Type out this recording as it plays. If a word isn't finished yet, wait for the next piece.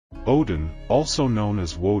Odin, also known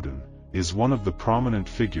as Woden, is one of the prominent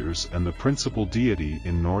figures and the principal deity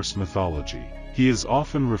in Norse mythology. He is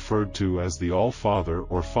often referred to as the Allfather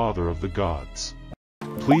or Father of the Gods.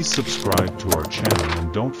 Please subscribe to our channel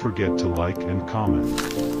and don't forget to like and comment.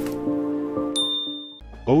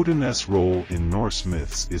 Odin's role in Norse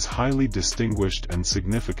myths is highly distinguished and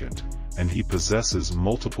significant, and he possesses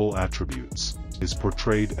multiple attributes. He is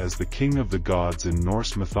portrayed as the king of the gods in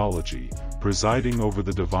Norse mythology, presiding over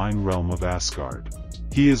the divine realm of Asgard.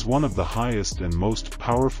 He is one of the highest and most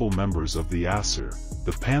powerful members of the Aesir,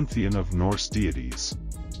 the pantheon of Norse deities.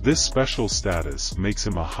 This special status makes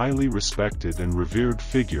him a highly respected and revered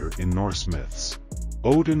figure in Norse myths.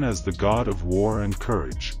 Odin as the god of war and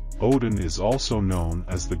courage. Odin is also known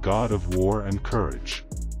as the god of war and courage.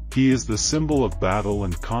 He is the symbol of battle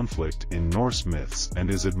and conflict in Norse myths and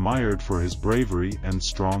is admired for his bravery and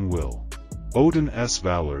strong will. Odin's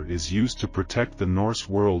valor is used to protect the Norse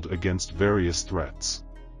world against various threats.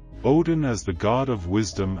 Odin as the god of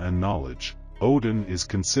wisdom and knowledge. Odin is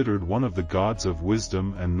considered one of the gods of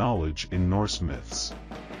wisdom and knowledge in Norse myths.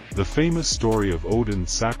 The famous story of Odin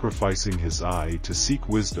sacrificing his eye to seek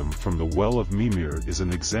wisdom from the well of Mimir is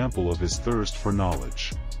an example of his thirst for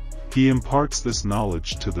knowledge. He imparts this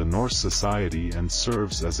knowledge to the Norse society and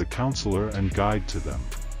serves as a counselor and guide to them.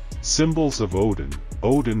 Symbols of Odin.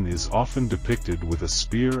 Odin is often depicted with a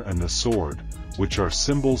spear and a sword, which are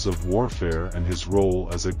symbols of warfare and his role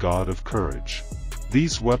as a god of courage.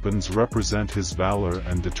 These weapons represent his valor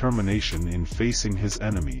and determination in facing his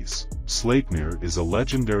enemies. Sleipnir is a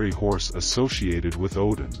legendary horse associated with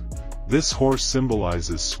Odin. This horse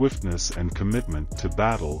symbolizes swiftness and commitment to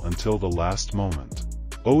battle until the last moment.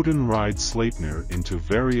 Odin rides Sleipnir into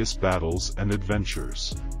various battles and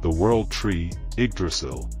adventures. The world tree,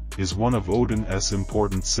 Yggdrasil, is one of Odin's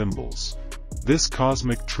important symbols. This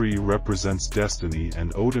cosmic tree represents destiny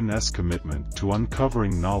and Odin's commitment to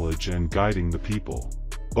uncovering knowledge and guiding the people.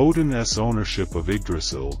 Odin's ownership of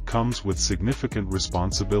Yggdrasil comes with significant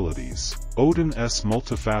responsibilities. Odin's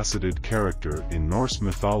multifaceted character in Norse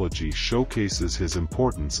mythology showcases his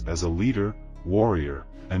importance as a leader, warrior,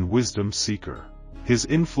 and wisdom seeker. His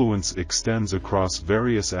influence extends across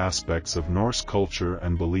various aspects of Norse culture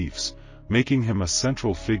and beliefs, making him a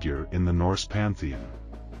central figure in the Norse pantheon.